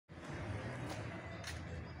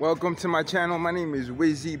Welcome to my channel. My name is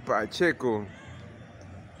Wizzy Pacheco.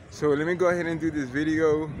 So let me go ahead and do this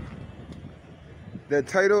video. The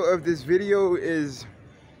title of this video is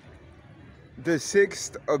The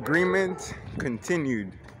Sixth Agreement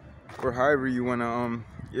Continued, or however you wanna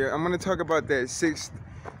yeah, I'm gonna talk about that sixth.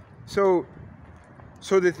 So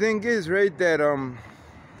the thing is, right, that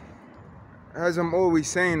as I'm always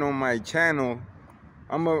saying on my channel,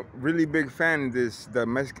 I'm a really big fan of this, the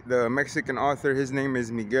Mexican author. His name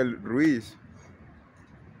is Miguel Ruiz.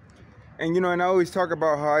 And you know, and I always talk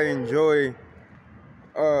about how I enjoy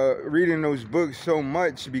reading those books so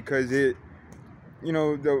much, because it, you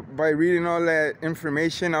know, by reading all that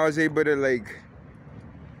information, I was able to like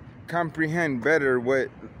comprehend better what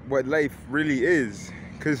life really is.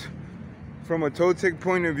 Because from a Toltec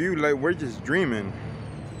point of view, like, we're just dreaming.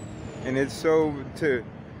 And it's so, to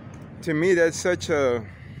me, that's such a,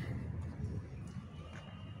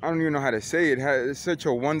 I don't even know how to say it. It's such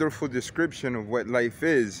a wonderful description of what life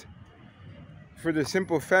is. For the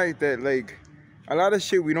simple fact that, like, a lot of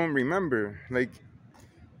shit we don't remember. Like,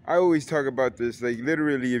 I always talk about this. Like,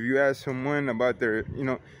 literally, if you ask someone about their, you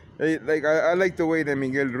know, I like the way that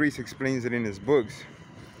Miguel Ruiz explains it in his books.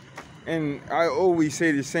 And I always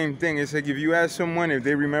say the same thing. It's like, if you ask someone if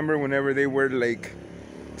they remember whenever they were like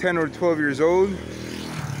 10 or 12 years old,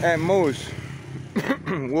 at most,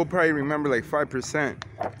 we'll probably remember like 5%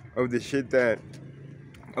 of the shit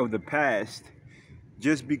of the past,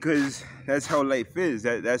 just because that's how life is.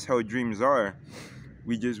 That's how dreams are.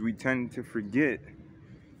 We tend to forget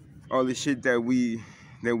all the shit that we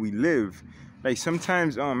live. Like,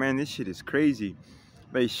 sometimes, oh man, this shit is crazy.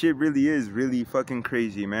 Like, shit really is really fucking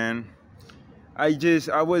crazy, man. I just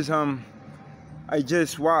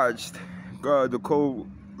watched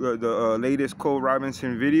the latest Cole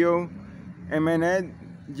Robinson video, and man,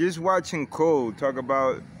 just watching Cole talk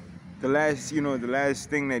about the last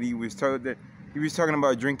thing that he was talking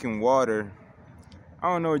about, drinking water. I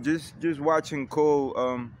don't know, just watching Cole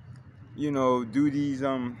do these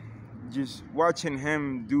just watching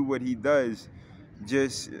him do what he does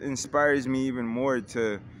just inspires me even more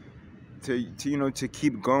to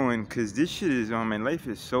keep going, because this shit is, oh man, life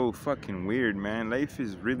is so fucking weird, man. Life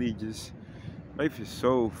is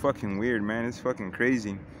so fucking weird, man. It's fucking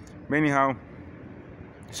crazy. But anyhow,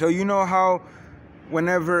 so you know how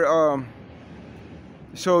whenever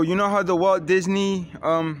so you know how the Walt Disney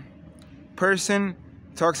person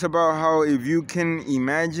talks about how if you can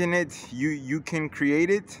imagine it, you can create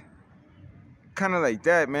it? Kind of like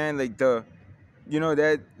that, man. Like, you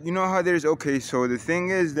know how there's, okay, so the thing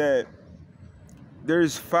is that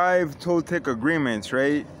there's 5 Toltec agreements,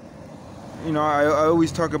 right? You know, I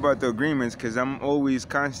always talk about the agreements because I'm always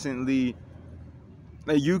constantly,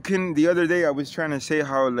 like, the other day I was trying to say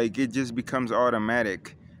how, like, it just becomes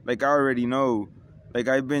automatic. Like, I already know. Like,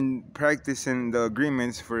 I've been practicing the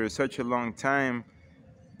agreements for such a long time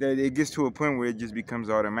that it gets to a point where it just becomes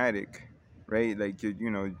automatic, right? Like, the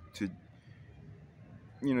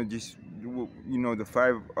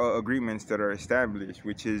 5 agreements that are established,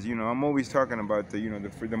 which is, I'm always talking about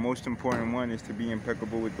the most important one is to be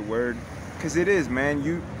impeccable with the word, because it is, man.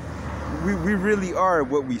 We really are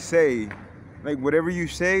what we say. Like, whatever you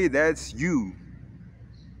say, that's you.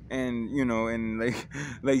 And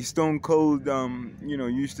like Stone Cold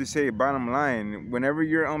used to say, bottom line, whenever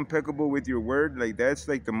you're impeccable with your word, like, that's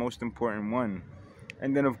like the most important one.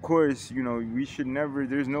 And then, of course, we should never,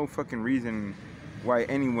 there's no fucking reason why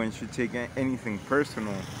anyone should take anything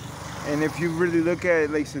personal. And if you really look at,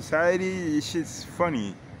 like, society, this shit's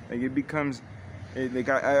funny. Like, it becomes, like,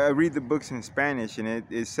 I read the books in Spanish, and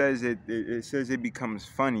it says it becomes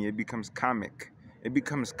funny. It becomes comic. It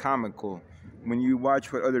becomes comical when you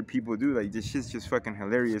watch what other people do. Like, this shit's just fucking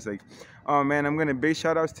hilarious. Like, oh man, I'm gonna big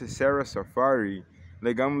shout outs to Sarah Safari.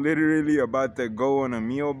 Like, I'm literally about to go on a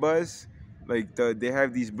Mio bus. Like, they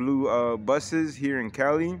have these blue buses here in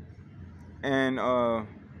Cali. And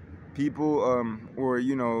people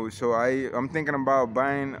so I'm thinking about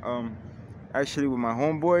buying, actually, with my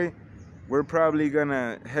homeboy, we're probably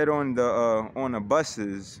gonna head on the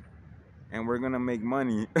buses, and we're gonna make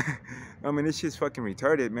money. I mean, this shit's fucking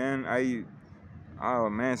retarded, man. Oh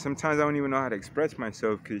man, sometimes I don't even know how to express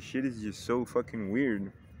myself, because shit is just so fucking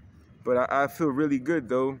weird. But I feel really good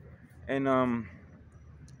though. And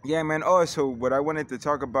yeah, man. Oh, so what I wanted to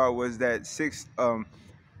talk about was that 6th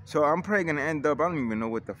so I'm probably gonna end up, I don't even know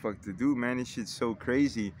what the fuck to do, man. This shit's so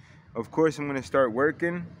crazy. Of course, I'm gonna start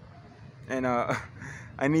working, and I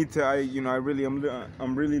need to.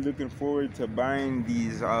 I'm really looking forward to buying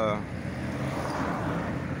these. I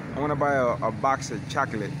want to buy a box of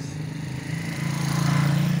chocolates,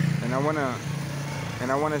 and I wanna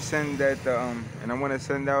and I want to send that and I want to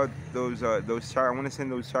send out I want to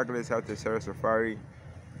send those chocolates out to Sarah Safari,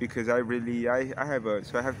 because I have a,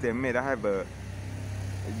 so I have to admit, I have a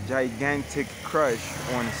gigantic crush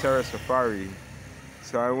on Sarah Safari.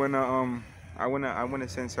 So I wanna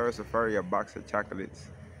send Sarah Safari a box of chocolates.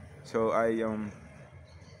 So I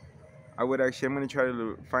would actually, I'm gonna try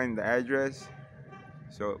to find the address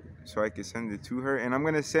so I can send it to her, and I'm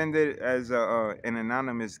gonna send it as an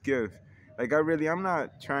anonymous gift. Like I'm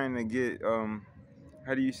not trying to get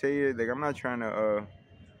how do you say it? Like I'm not trying to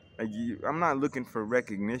I'm not looking for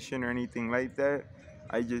recognition or anything like that.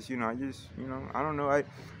 I don't know,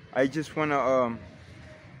 I just wanna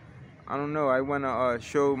I don't know, I wanna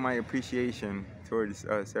show my appreciation towards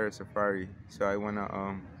Sarah Safari. So I wanna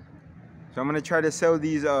so I'm gonna try to sell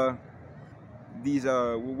these what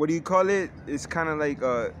do you call it? It's kind of like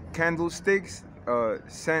candlesticks,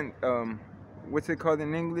 scent, what's it called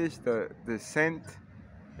in English? The scent.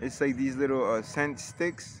 It's like these little scent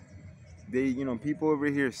sticks. They, people over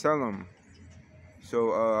here sell them.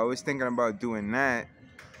 So I was thinking about doing that,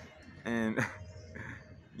 and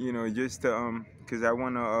just to cause I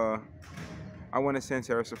wanna send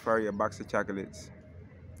Sarah Safari a box of chocolates,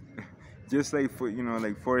 just like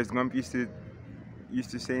like Forrest Gump used to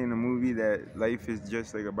say in the movie, that life is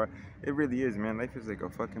just like a box. It really is, man. Life is like a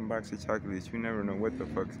fucking box of chocolates. You never know what the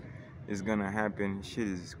fuck is gonna happen. Shit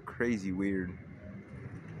is crazy weird.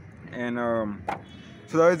 And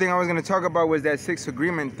so the other thing I was gonna talk about was that sixth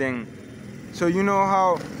agreement thing. So you know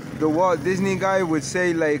how the Walt Disney guy would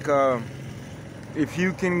say, like, if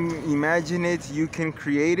you can imagine it, you can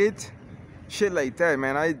create it. Shit like that,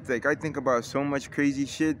 man. I think about so much crazy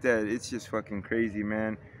shit that it's just fucking crazy,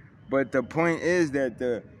 man. But the point is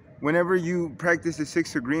that whenever you practice the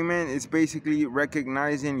sixth agreement, it's basically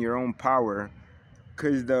recognizing your own power.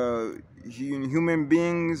 Because the human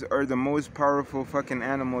beings are the most powerful fucking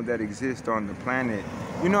animal that exists on the planet.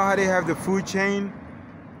 You know how they have the food chain?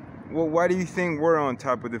 Well, why do you think we're on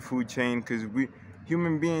top of the food chain? Because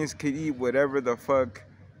human beings could eat whatever the fuck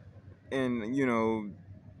and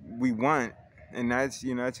we want. And that's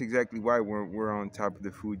that's exactly why we're on top of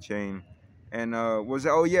the food chain. And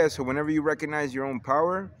so whenever you recognize your own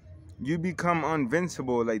power, you become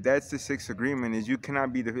invincible. Like, that's the sixth agreement, is you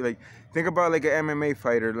cannot be like, think about like an MMA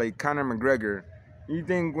fighter like Conor McGregor. You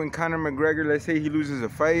think when Conor McGregor, let's say he loses a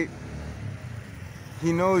fight,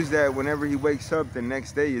 he knows that whenever he wakes up the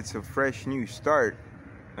next day, it's a fresh new start.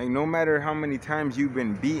 Like, no matter how many times you've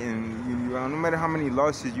been beaten, no matter how many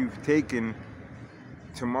losses you've taken,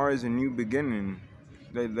 tomorrow's a new beginning.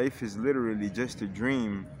 Like, life is literally just a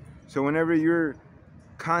dream. So whenever you're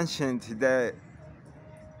conscient that,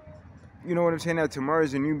 you know what I'm saying, that tomorrow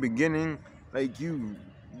is a new beginning, like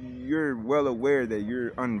you're well aware that you're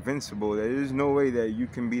invincible, that there's no way that you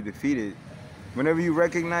can be defeated. Whenever you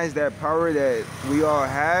recognize that power that we all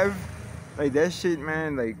have, like that shit,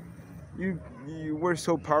 man, like we're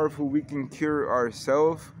so powerful, we can cure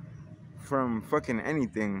ourselves from fucking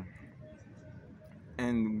anything.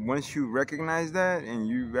 And once you recognize that, and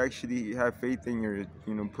you actually have faith in your,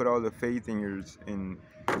 put all the faith in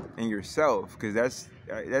yourself, because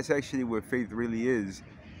that's actually what faith really is.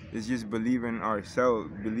 It's just believing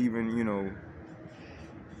ourselves,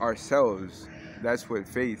 ourselves. That's what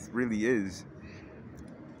faith really is.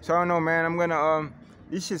 So I don't know, man. I'm gonna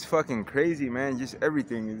this shit's fucking crazy, man. Just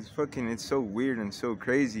everything is fucking. It's so weird and so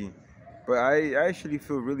crazy. But I actually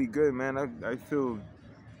feel really good, man. I feel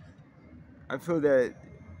that,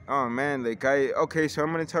 oh man, like okay, so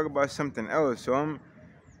I'm gonna talk about something else. So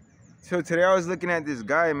today I was looking at this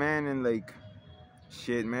guy, man, and like,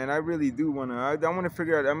 shit, man, I really do wanna, I wanna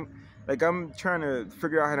figure out, I'm trying to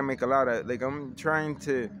figure out how to make a lot of, like,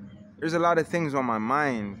 there's a lot of things on my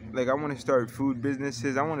mind. Like, I wanna start food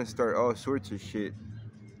businesses, I wanna start all sorts of shit,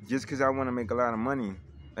 just cause I wanna make a lot of money.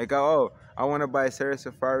 Like, I wanna buy Sarah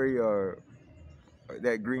Safari or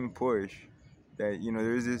that green Porsche. That,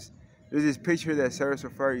 there's this picture that Sarah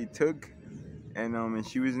Safari took, and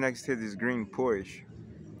she was next to this green Porsche.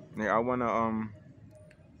 Like, I wanna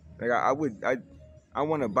I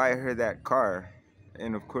wanna buy her that car,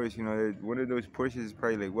 and of course, one of those Porsches is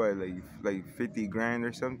probably like what, like 50 grand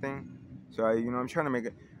or something. So I'm trying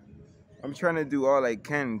to I'm trying to do all I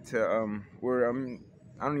can to where I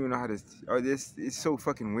don't even know how to. It's so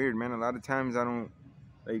fucking weird, man. A lot of times I'm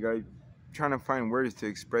trying to find words to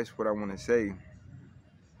express what I want to say.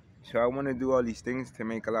 So I want to do all these things to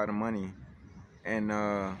make a lot of money, and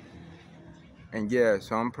yeah.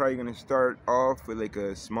 So I'm probably gonna start off with like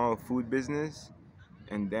a small food business,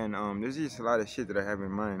 and then there's just a lot of shit that I have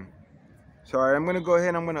in mind. So alright, I'm gonna go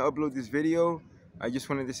ahead. I'm gonna upload this video. I just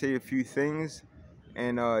wanted to say a few things,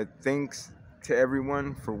 and thanks to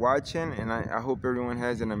everyone for watching, and I hope everyone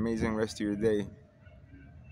has an amazing rest of your day.